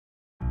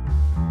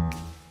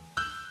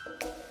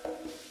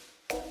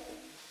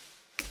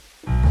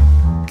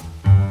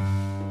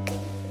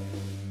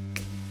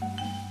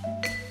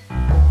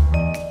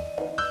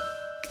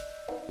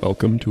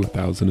Welcome to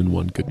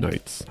 1001 Good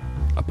Nights,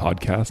 a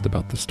podcast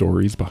about the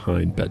stories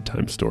behind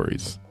bedtime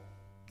stories.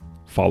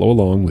 Follow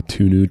along with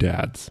two new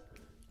dads,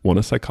 one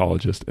a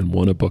psychologist and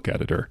one a book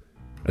editor,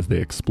 as they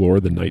explore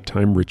the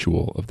nighttime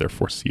ritual of their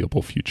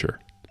foreseeable future.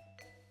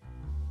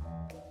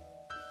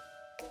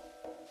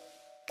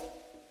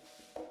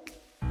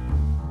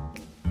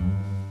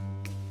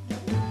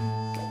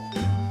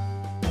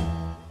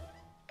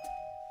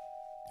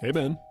 Hey,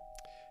 Ben.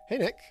 Hey,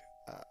 Nick.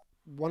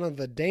 One of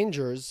the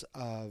dangers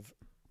of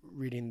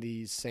reading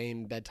these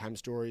same bedtime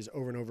stories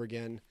over and over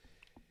again,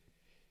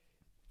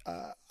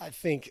 I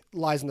think,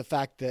 lies in the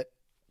fact that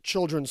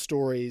children's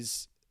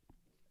stories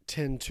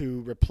tend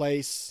to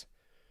replace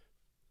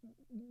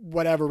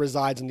whatever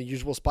resides in the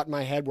usual spot in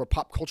my head where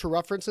pop culture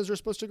references are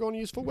supposed to go in a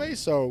useful way.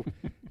 So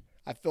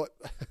I feel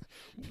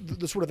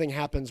the sort of thing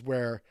happens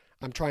where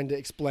I'm trying to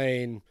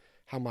explain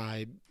how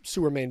my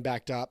sewer main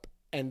backed up,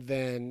 and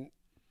then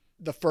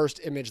the first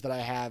image that I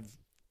have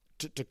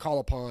to call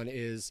upon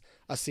is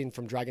a scene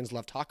from Dragons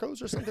Love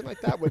Tacos or something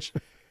like that, which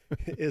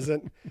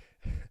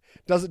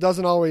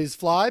doesn't always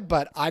fly,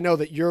 but I know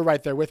that you're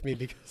right there with me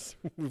because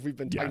we've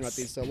been talking about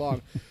these so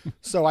long.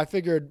 So I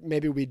figured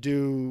maybe we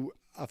do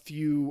a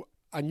few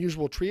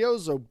unusual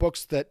trios or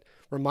books that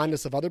remind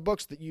us of other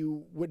books that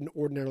you wouldn't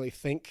ordinarily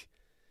think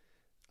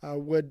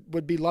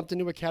would be lumped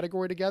into a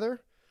category together.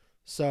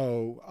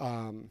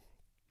 So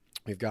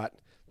we've got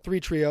three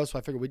trios, so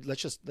I figured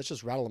let's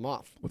just rattle them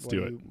off. Let's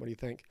do it. What do you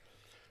think?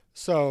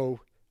 So,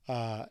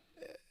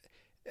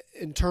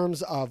 in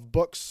terms of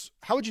books,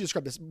 how would you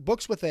describe this?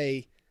 Books with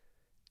a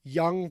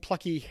young,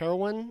 plucky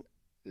heroine?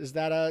 Is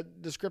that a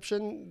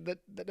description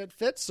that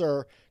fits,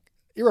 or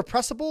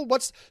irrepressible?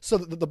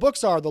 The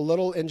books are The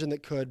Little Engine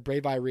That Could,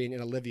 Brave Irene,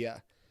 and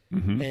Olivia.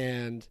 Mm-hmm.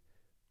 And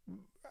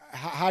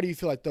how do you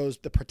feel like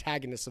the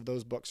protagonists of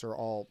those books are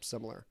all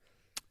similar?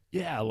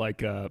 Yeah,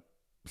 like a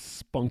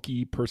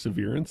spunky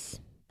perseverance.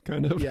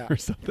 Kind of, or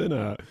something.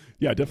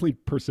 Definitely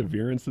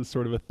perseverance is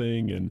sort of a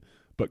thing,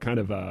 but kind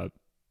of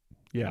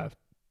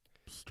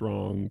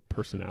strong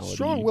personality,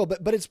 strong will.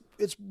 But it's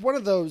one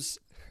of those.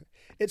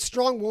 It's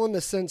strong will in the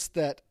sense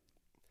that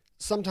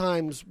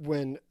sometimes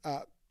when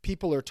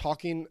people are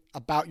talking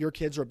about your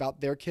kids or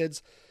about their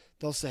kids,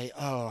 they'll say,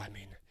 "Oh, I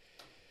mean,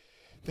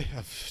 they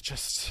have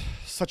just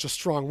such a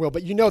strong will,"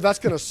 but that's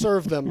going to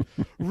serve them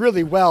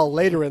really well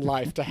later in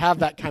life to have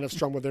that kind of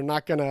strong will. They're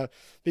not going to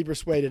be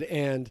persuaded,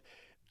 and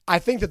I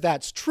think that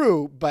that's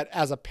true, but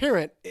as a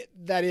parent,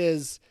 that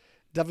is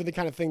definitely the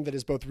kind of thing that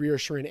is both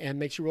reassuring and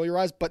makes you roll your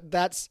eyes. But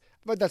that's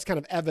kind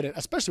of evident,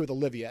 especially with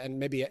Olivia. And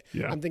maybe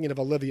I'm thinking of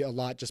Olivia a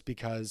lot just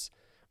because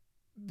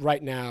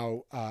right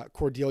now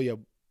Cordelia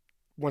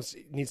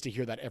needs to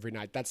hear that every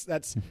night.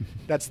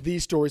 That's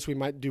these stories. We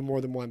might do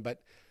more than one,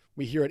 but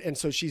we hear it. And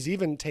so she's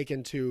even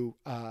taken to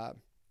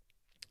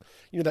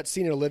that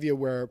scene in Olivia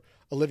where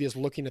Olivia's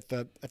looking at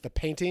the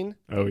painting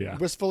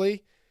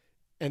wistfully.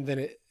 And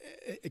then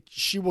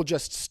she will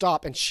just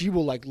stop and she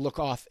will look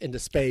off into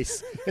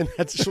space, and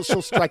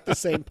she'll strike the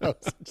same pose.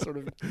 Sort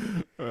of.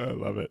 I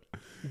love it.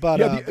 But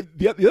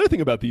the other thing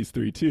about these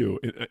three too,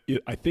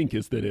 I think,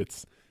 is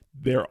that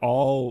they're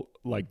all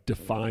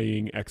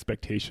defying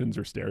expectations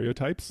or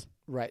stereotypes.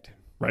 Right.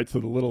 So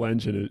the little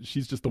engine,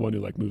 she's just the one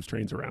who moves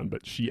trains around,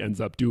 but she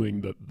ends up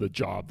doing the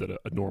job that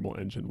a normal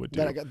engine would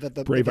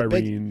do. Brave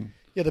Irene.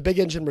 The big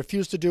engine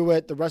refused to do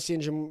it. The rusty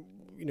engine,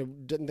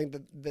 didn't think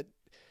that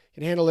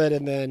can handle it,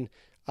 and then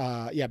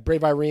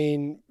Brave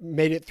Irene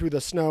made it through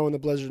the snow and the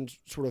blizzard,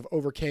 sort of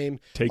overcame.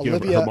 Taking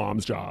over her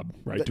mom's job,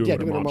 right? Doing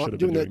what her mom should have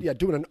been doing.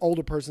 Doing an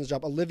older person's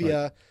job.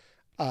 Olivia,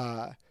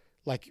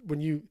 when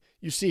you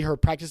see her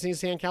practicing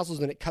sandcastles,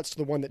 then it cuts to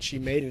the one that she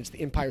made, and it's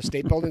the Empire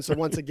State Building. So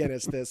once again,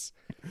 it's this,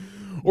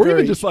 or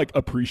even just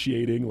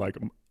appreciating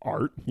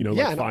art,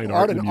 fine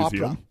art in a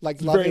museum. Opera,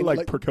 it's very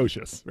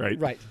precocious, right?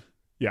 Right.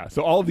 Yeah.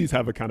 So all of these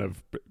have a kind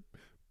of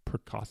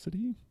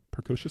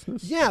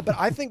precociousness. Yeah, but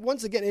I think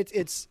once again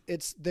it's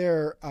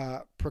their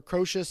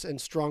precocious and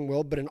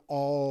strong-willed, but in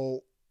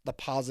all the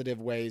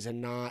positive ways,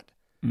 and not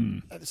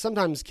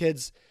sometimes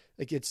kids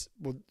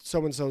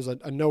so and so's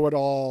a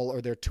know-it-all,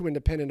 or they're too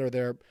independent,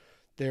 or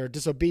they're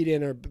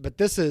disobedient, but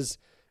this is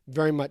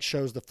very much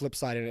shows the flip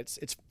side, and it's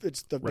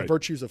the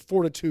virtues of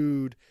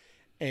fortitude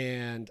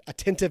and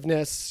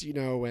attentiveness,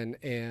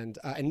 and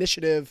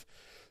initiative.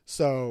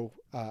 So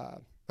I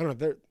don't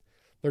know,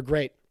 they're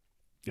great.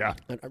 Yeah,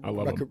 I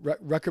love them.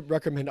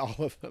 Recommend all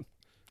of them.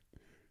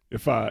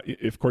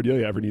 If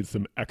Cordelia ever needs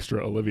some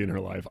extra Olivia in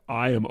her life,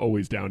 I am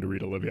always down to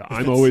read Olivia.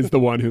 I'm always the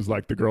one who's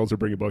the girls are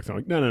bringing books. I'm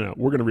like, no,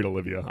 we're going to read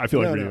Olivia. I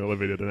feel like reading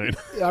Olivia tonight.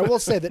 I will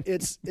say that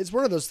it's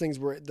one of those things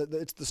where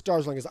it's the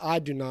stars long as I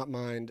do not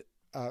mind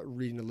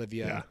reading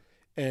Olivia. Yeah.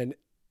 And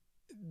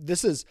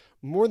this is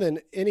more than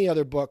any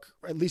other book,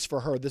 at least for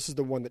her, this is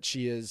the one that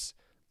she is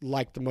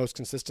liked the most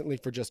consistently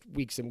for just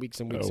weeks and weeks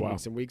and weeks and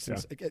weeks and weeks.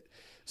 Yeah.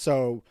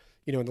 So,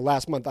 in the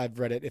last month I've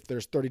read it. If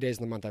there's 30 days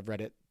in the month, I've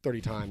read it 30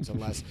 times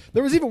unless.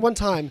 There was even one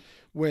time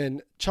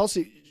when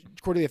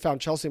Cordelia found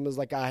Chelsea and was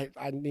like, I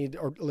need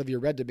Olivia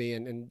read to me.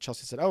 And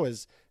Chelsea said, "Oh,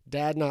 has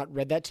Dad not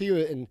read that to you?"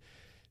 And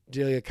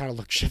Delia kind of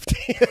looked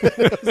shifty.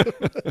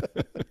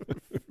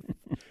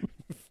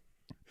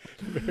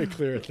 Very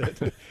clear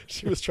that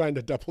she was trying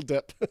to double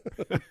dip.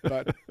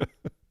 But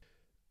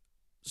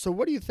so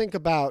what do you think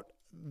about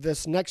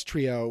this next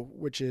trio,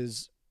 which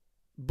is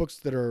books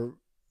that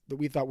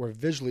we thought were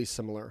visually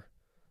similar?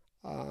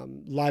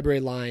 Library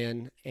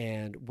Lion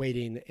and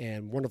Waiting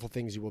and Wonderful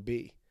Things You Will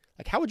Be.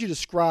 Like, how would you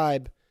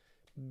describe,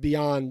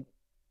 beyond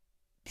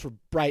sort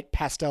of bright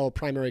pastel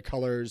primary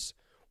colors,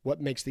 what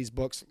makes these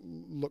books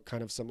look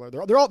kind of similar?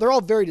 They're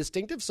all very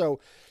distinctive. So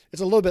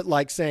it's a little bit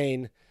like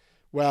saying,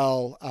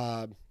 well,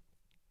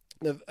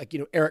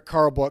 Eric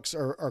Carle books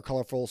are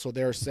colorful, so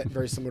they're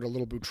very similar to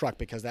Little Blue Truck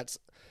because that's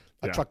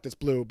a truck that's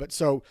blue. But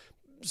so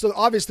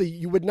obviously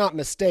you would not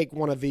mistake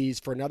one of these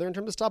for another in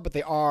terms of style, but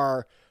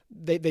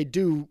they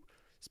do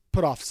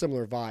put off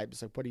similar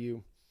vibes. Like, what do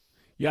you?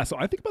 Yeah, so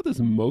I think about this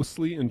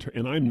mostly,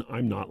 and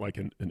I'm not like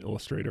an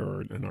illustrator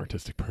or an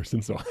artistic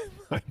person, so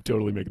I'm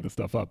totally making this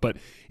stuff up. But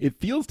it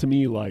feels to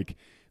me like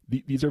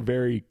these are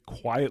very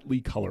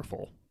quietly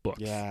colorful books.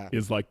 Yeah.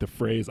 Is like the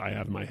phrase I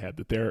have in my head,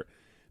 that they're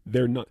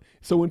not.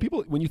 So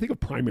when you think of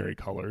primary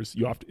colors,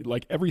 you have to,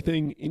 like,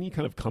 everything, any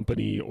kind of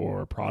company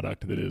or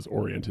product that is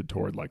oriented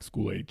toward like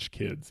school age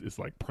kids is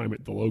like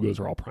the logos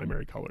are all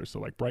primary colors.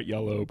 So like bright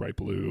yellow, bright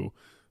blue,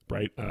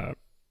 bright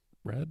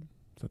red.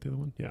 Is that the other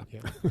one? Yeah.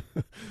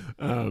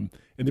 And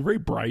they're very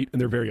bright and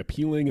they're very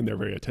appealing and they're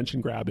very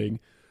attention grabbing.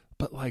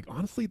 But like,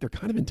 honestly, they're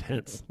kind of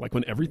intense. Like,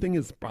 when everything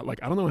is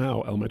like, I don't know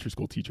how elementary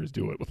school teachers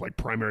do it with like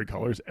primary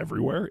colors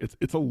everywhere.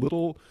 It's a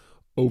little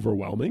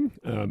overwhelming.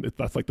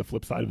 That's like the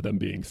flip side of them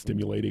being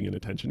stimulating and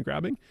attention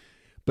grabbing.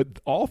 But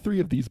all three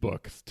of these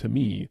books, to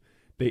me,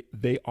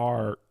 they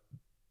all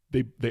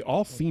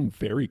seem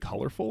very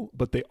colorful,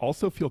 but they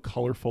also feel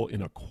colorful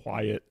in a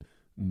quiet,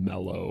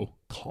 mellow,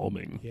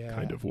 calming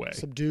kind of way.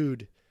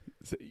 Subdued.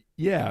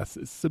 Yes,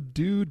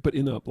 subdued, but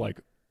in a like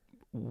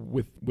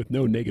with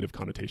no negative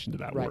connotation to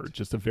that word.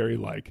 Just a very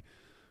like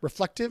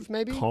reflective,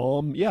 maybe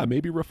calm. Yeah,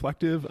 maybe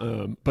reflective.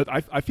 But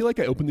I feel like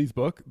I open these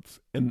books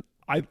and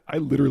I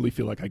literally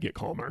feel like I get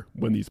calmer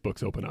when these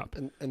books open up.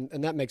 And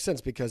that makes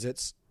sense because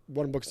it's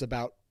one book's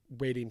about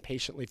waiting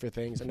patiently for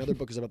things. Another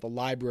book is about the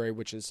library,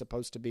 which is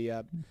supposed to be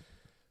a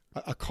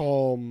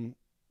calm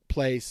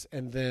place.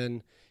 And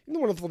then the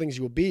Wonderful Things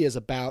You Will Be is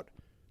about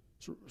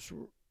sort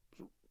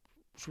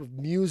of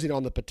musing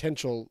on the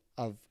potential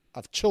of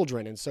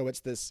children. And so it's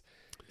this,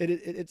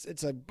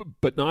 it's a,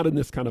 but not in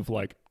this kind of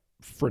like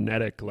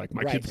frenetic, like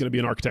my kid's going to be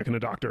an architect and a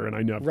doctor, and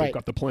I know they've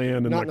got the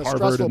plan, and not like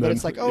Harvard, and but then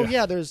it's like,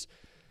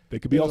 they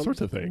could be all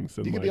sorts of things.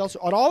 And could like, be also,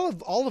 and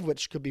all of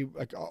which could be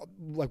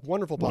like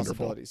wonderful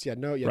possibilities. Yeah,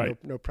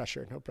 no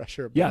pressure.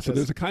 Yeah, so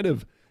there's a kind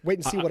of wait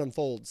and see what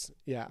unfolds.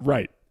 Yeah,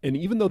 right. And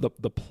even though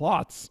the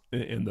plots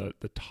and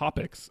the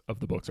topics of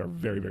the books are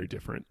very, very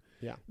different,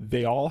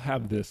 they all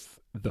have this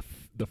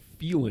the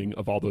feeling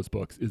of all those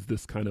books is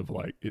this kind of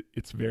like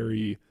it's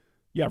very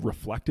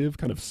reflective,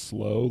 kind of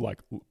slow, like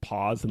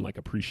pause and like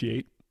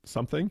appreciate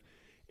something.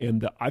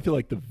 And I feel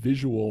like the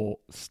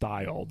visual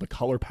style, the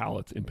color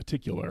palettes in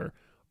particular,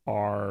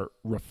 are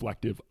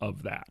reflective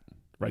of that,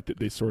 right? That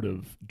they sort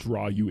of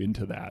draw you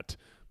into that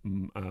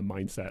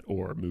mindset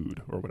or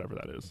mood or whatever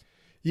that is.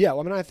 Yeah,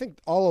 well, I mean, I think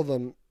all of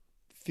them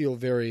feel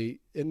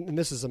very, and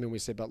this is something we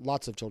say about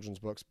lots of children's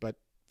books, but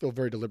feel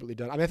very deliberately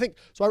done. I mean, I think,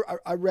 so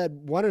I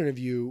read one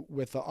interview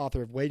with the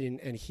author of Waiting,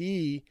 and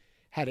he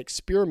had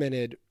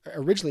experimented,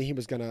 originally he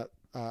was going to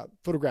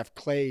photograph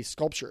clay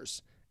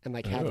sculptures and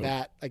like have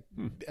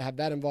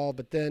that involved,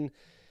 but then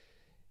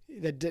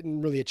that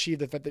didn't really achieve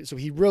the fact that, so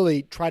he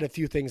really tried a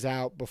few things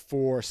out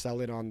before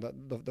settling on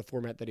the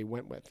format that he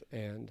went with.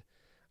 And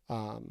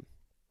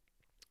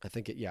I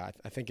think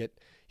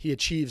he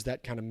achieves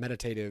that kind of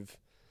meditative,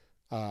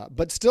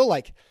 but still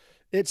like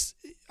I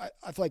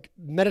feel like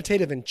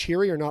meditative and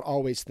cheery are not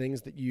always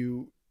things that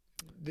you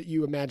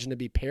imagine to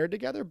be paired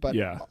together, but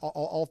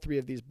all three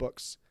of these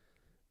books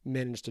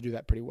managed to do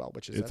that pretty well,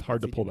 which is it's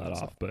hard to pull that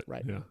off, but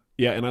right.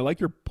 Yeah. And I like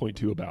your point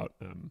too about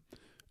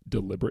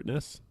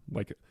deliberateness.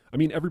 Like, I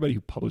mean, everybody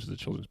who publishes a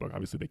children's book,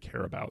 obviously they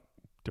care about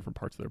different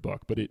parts of their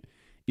book, but it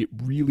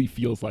really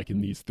feels like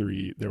in these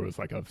three, there was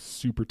like a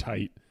super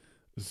tight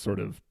sort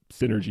of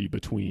synergy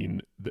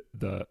between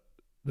the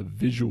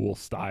visual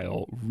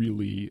style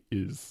really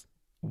is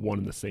one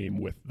and the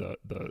same with the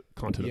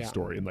content of the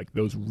story, and like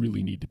those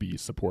really need to be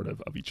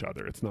supportive of each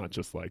other. It's not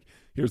just like,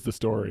 here's the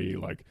story,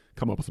 like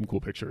come up with some cool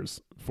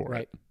pictures for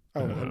it.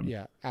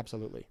 Yeah,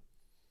 absolutely.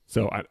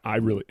 So I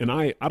really, and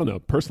I don't know,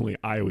 personally,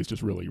 I always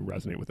just really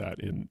resonate with that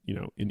in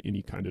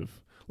any kind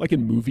of, like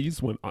in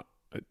movies when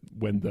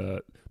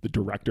the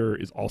director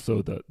is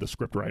also the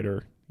script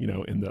writer,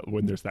 and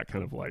when there's that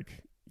kind of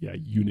like,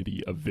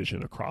 unity of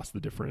vision across the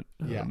different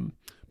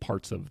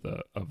parts of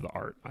the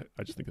art.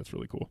 I just think that's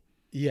really cool.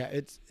 Yeah,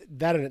 it's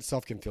that in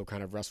itself can feel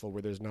kind of restful,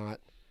 where there's not,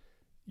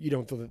 you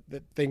don't feel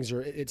that things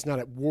are, it's not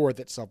at war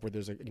with itself, where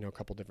there's a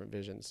couple different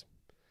visions.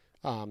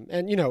 And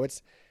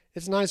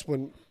it's nice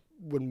when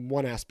when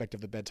one aspect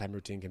of the bedtime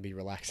routine can be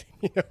relaxing.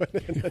 You know,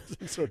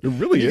 it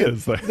really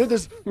is.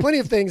 There's plenty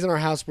of things in our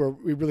house where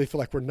we really feel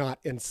like we're not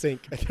in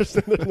sync.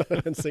 They're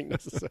not in sync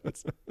necessarily.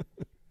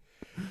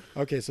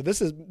 Okay, so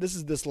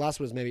this last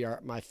one is maybe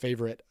my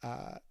favorite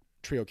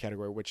trio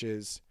category, which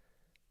is,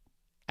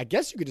 I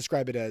guess you could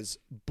describe it as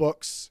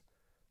books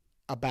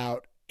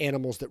about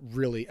animals that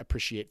really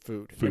appreciate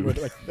food.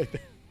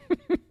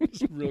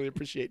 Just really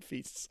appreciate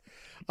feasts.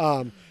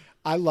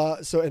 I love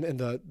and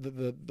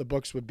the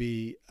books would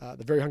be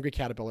The Very Hungry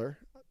Caterpillar,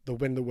 The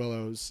Wind in the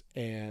Willows,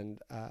 and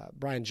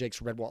Brian Jake's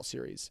Redwall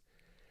series.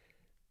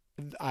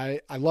 I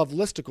love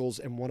listicles,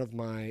 and one of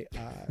my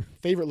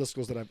favorite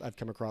listicles that I've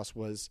come across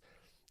was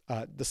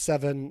the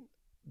 7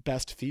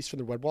 best feasts from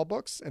the Redwall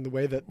books, and the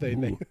way that they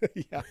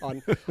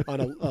on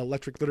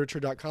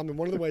electricliterature.com, and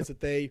one of the ways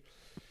that they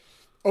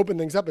open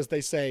things up is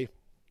they say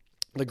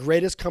the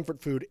greatest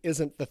comfort food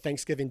isn't the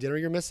Thanksgiving dinner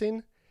you're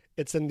missing.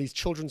 It's in these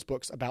children's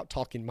books about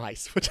talking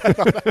mice, which I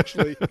thought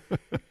actually,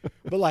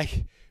 but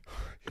like,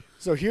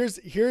 so here's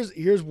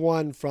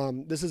one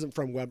from, this isn't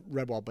from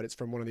Redwall, but it's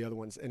from one of the other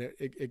ones. And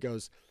it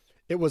goes,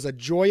 it was a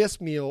joyous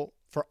meal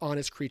for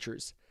honest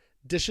creatures.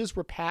 Dishes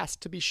were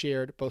passed to be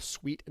shared, both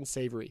sweet and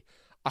savory.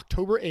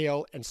 October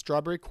ale and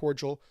strawberry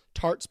cordial,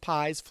 tarts,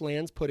 pies,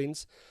 flans,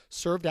 puddings,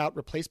 served out,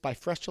 replaced by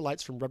fresh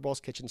delights from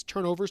Redwall's kitchens.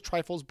 Turnovers,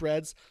 trifles,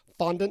 breads,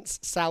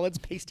 fondants, salads,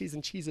 pasties,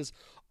 and cheeses,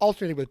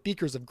 alternated with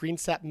beakers of green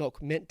sap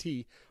milk, mint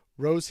tea,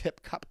 rose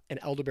hip cup, and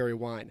elderberry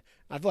wine.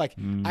 I feel like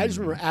I just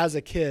remember as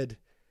a kid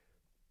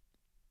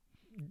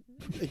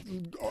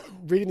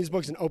reading these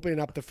books and opening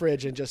up the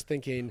fridge and just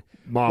thinking,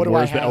 Mom,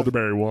 where's the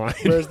elderberry wine?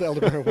 Where's the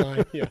elderberry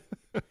wine? Yeah.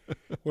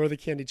 Where are the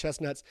candied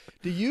chestnuts?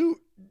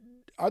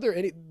 Are there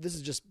any, this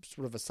is just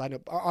sort of a side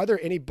note, are there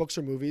any books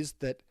or movies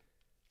that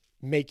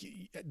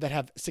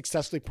have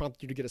successfully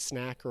prompted you to get a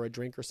snack or a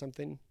drink or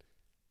something?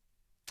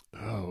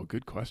 Oh,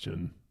 good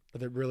question.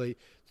 That really,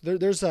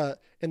 there's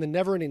in the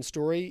Neverending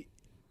Story,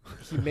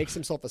 he makes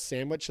himself a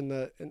sandwich in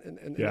the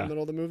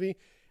middle of the movie,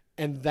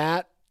 and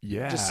that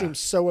just seems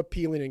so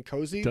appealing and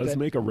cozy. It does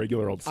make a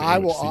regular old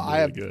sandwich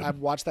really good. I've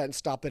watched that and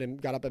stopped it and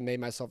got up and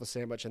made myself a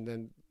sandwich, and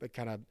then it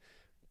kind of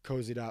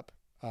cozied up.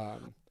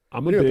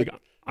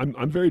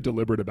 I'm very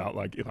deliberate about,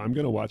 like, if I'm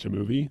going to watch a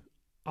movie,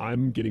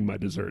 I'm getting my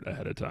dessert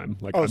ahead of time.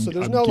 Like, so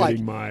there's no like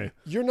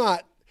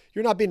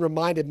you're not being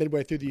reminded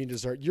midway through the eating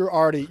dessert. You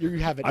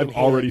have it. I've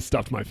already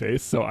stuffed my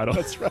face, so I don't.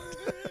 That's right.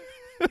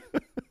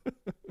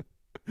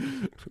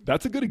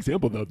 That's a good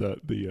example, though.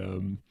 The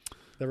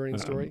Neverending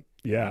Story.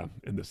 Yeah,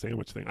 and the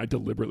sandwich thing. I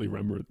deliberately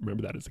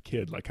remember that as a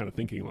kid, like kind of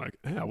thinking like,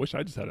 hey, I wish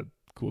I just had a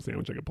cool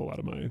sandwich I could pull out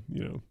of my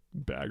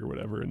bag or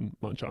whatever and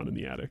munch on in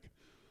the attic.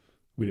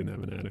 We didn't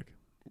have an attic.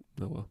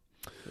 Oh well.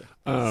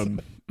 Yeah.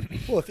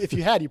 Well, if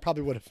you had, you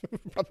probably would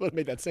have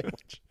made that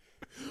sandwich.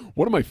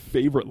 One of my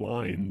favorite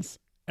lines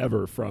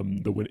ever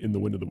from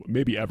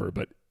maybe ever,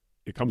 but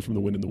it comes from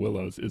The Wind in the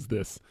Willows, is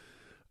this.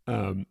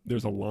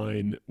 There's a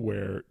line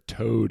where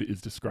Toad is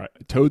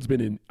described. Toad's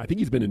I think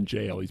he's been in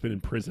jail. He's been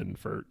in prison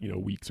for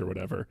weeks or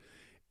whatever,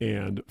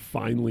 and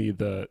finally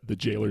the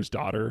jailer's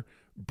daughter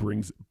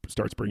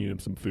starts bringing him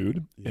some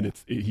food, and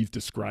he's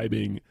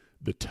describing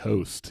the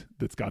toast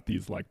that's got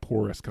these like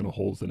porous kind of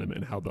holes in them,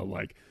 and how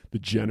the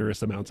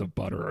generous amounts of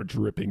butter are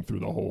dripping through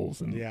the holes.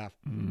 And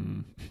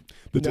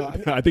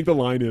I think the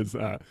line is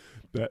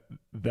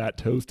that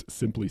toast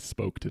simply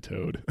spoke to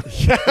Toad.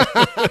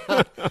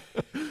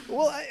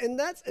 Well, and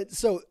that's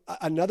so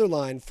another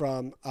line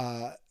from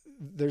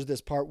there's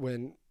this part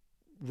when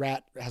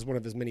Rat has one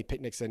of his mini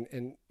picnics,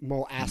 and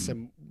Mole asks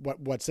him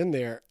what's in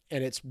there,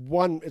 and it's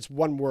one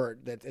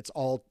word that it's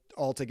all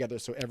together.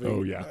 So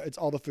it's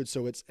all the food.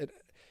 So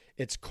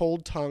it's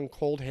cold tongue,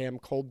 cold ham,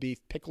 cold beef,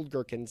 pickled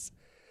gherkins,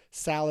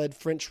 salad,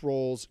 French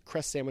rolls,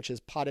 crust sandwiches,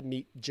 potted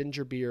meat,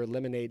 ginger beer,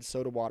 lemonade,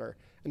 soda water.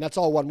 And that's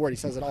all one word. He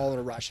says it all in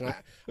a rush. And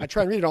I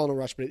try and read it all in a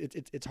rush, but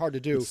it's hard to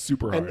do. It's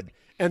super hard.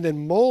 And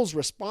then Mole's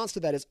response to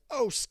that is,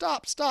 "Oh,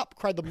 stop,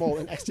 cried the Mole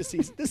in ecstasy.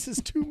 This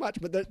is too much."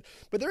 But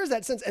there is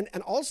that sense. And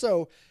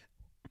also,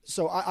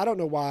 so I don't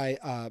know why.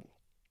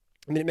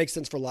 It makes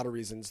sense for a lot of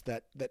reasons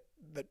that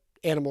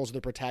animals are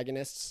the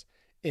protagonists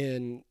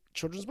in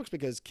children's books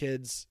because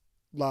kids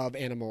love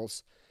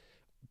animals.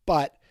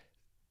 But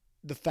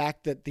the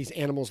fact that these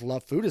animals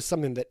love food is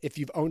something that if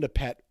you've owned a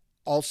pet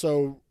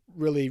also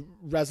really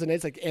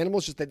resonates. Like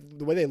animals, just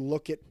the way they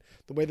look at,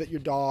 the way that your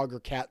dog or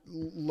cat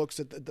looks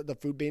at the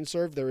food being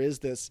served, there is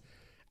this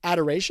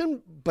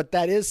adoration, but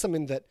that is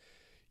something that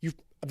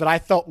I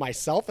felt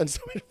myself. And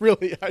so it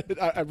really,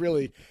 I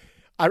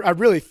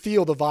really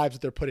feel the vibes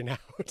that they're putting out,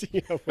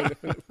 when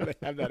they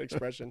have that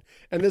expression.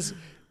 And this,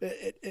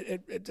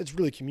 it's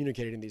really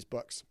communicated in these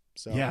books.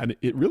 So. Yeah, and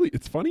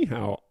it's funny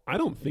how I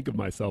don't think of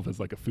myself as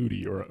like a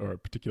foodie or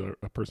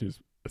a person who's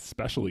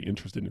especially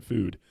interested in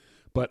food,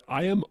 but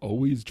I am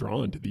always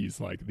drawn to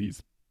these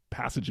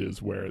passages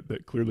where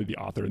clearly the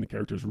author and the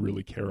characters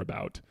really care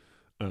about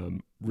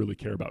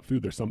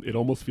food. It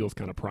almost feels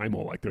kind of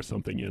primal, like there's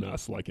something in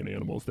us, like in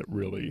animals, that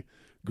really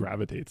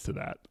gravitates to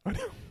that.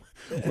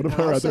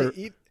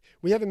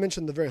 we haven't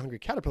mentioned the Very Hungry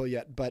Caterpillar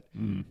yet, but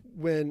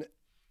when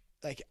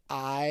like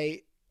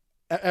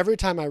every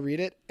time I read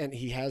it, and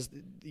he has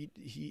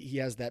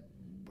that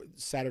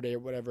Saturday or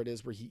whatever it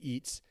is where he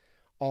eats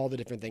all the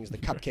different things, the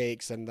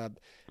cupcakes and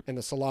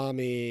the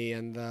salami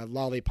and the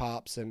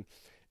lollipops, and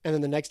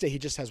then the next day he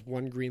just has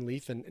one green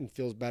leaf and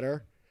feels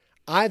better.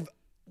 I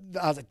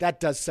was like, that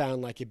does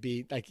sound like it'd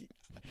be like,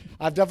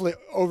 I've definitely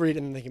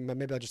overeaten and thinking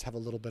maybe I'll just have a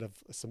little bit of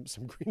some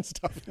green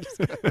stuff.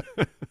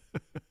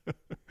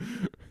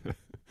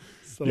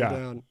 Settle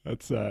down.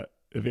 That's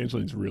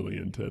Evangeline's really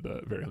into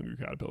the Very Hungry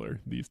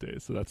Caterpillar these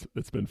days, so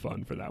it's been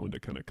fun for that one to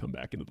kind of come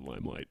back into the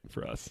limelight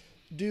for us.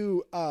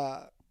 Do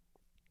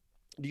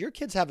your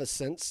kids have a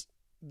sense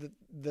that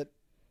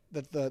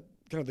the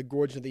kind of the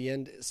gorge at the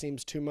end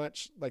seems too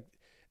much? Like,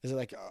 is it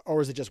like,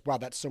 or is it just, wow,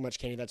 that's so much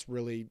candy, that's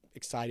really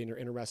exciting or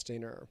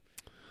interesting? Or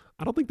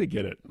I don't think they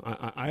get it.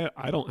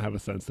 I don't have a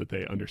sense that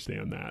they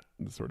understand that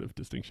sort of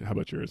distinction. How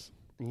about yours?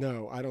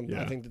 No, I don't.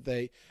 Yeah. I think that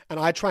they, and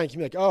I try and keep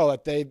like, oh,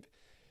 that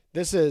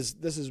this is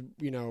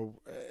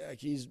like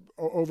he's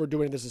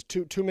overdoing it. This is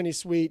too many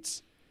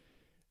sweets,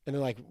 and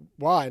they're like,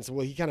 why? And so,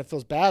 well, he kind of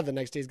feels bad the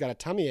next day. He's got a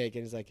tummy ache,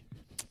 and he's like,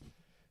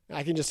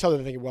 I can just tell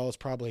they're thinking, well, it's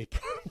probably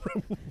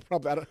I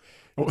don't.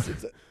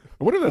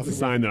 I wonder if that's a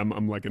sign that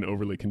I'm like an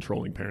overly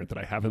controlling parent, that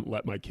I haven't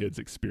let my kids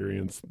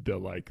experience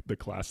the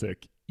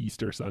classic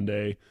Easter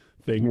Sunday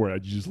thing where I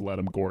just let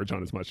them gorge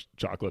on as much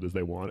chocolate as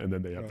they want, and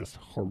then they have this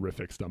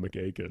horrific stomach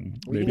ache,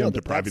 and maybe I'm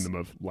depriving them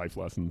of life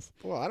lessons.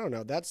 Well, I don't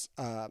know. That's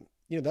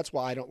that's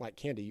why I don't like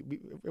candy.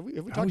 Have we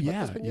talked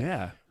about this one yet?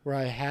 Yeah. Where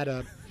I had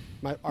our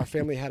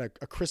family had a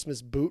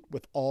Christmas boot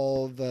with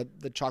all the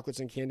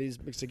chocolates and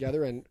candies mixed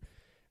together, and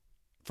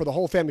for the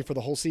whole family for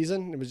the whole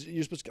season.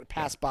 You're supposed to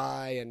pass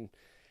by and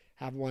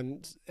have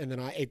one, and then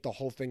I ate the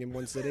whole thing in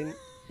one sitting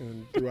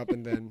and threw up,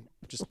 and then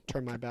just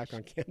turned my back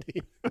on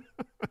candy.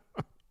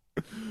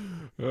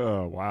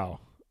 Oh, wow.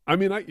 I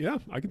mean, I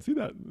can see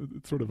that.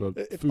 It's sort of a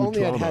if food only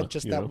trauma, I'd had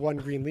just that one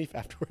green leaf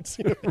afterwards.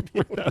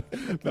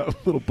 that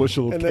little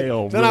bushel of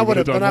kale. Then I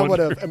would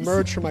have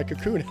emerged from my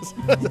cocoon as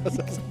a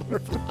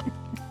butterfly.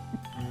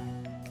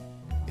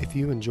 If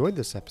you enjoyed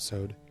this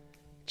episode,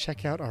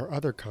 check out our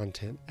other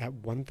content at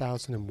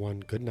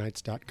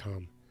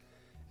 1001goodnights.com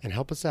and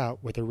help us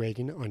out with a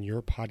rating on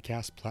your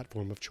podcast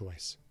platform of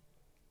choice.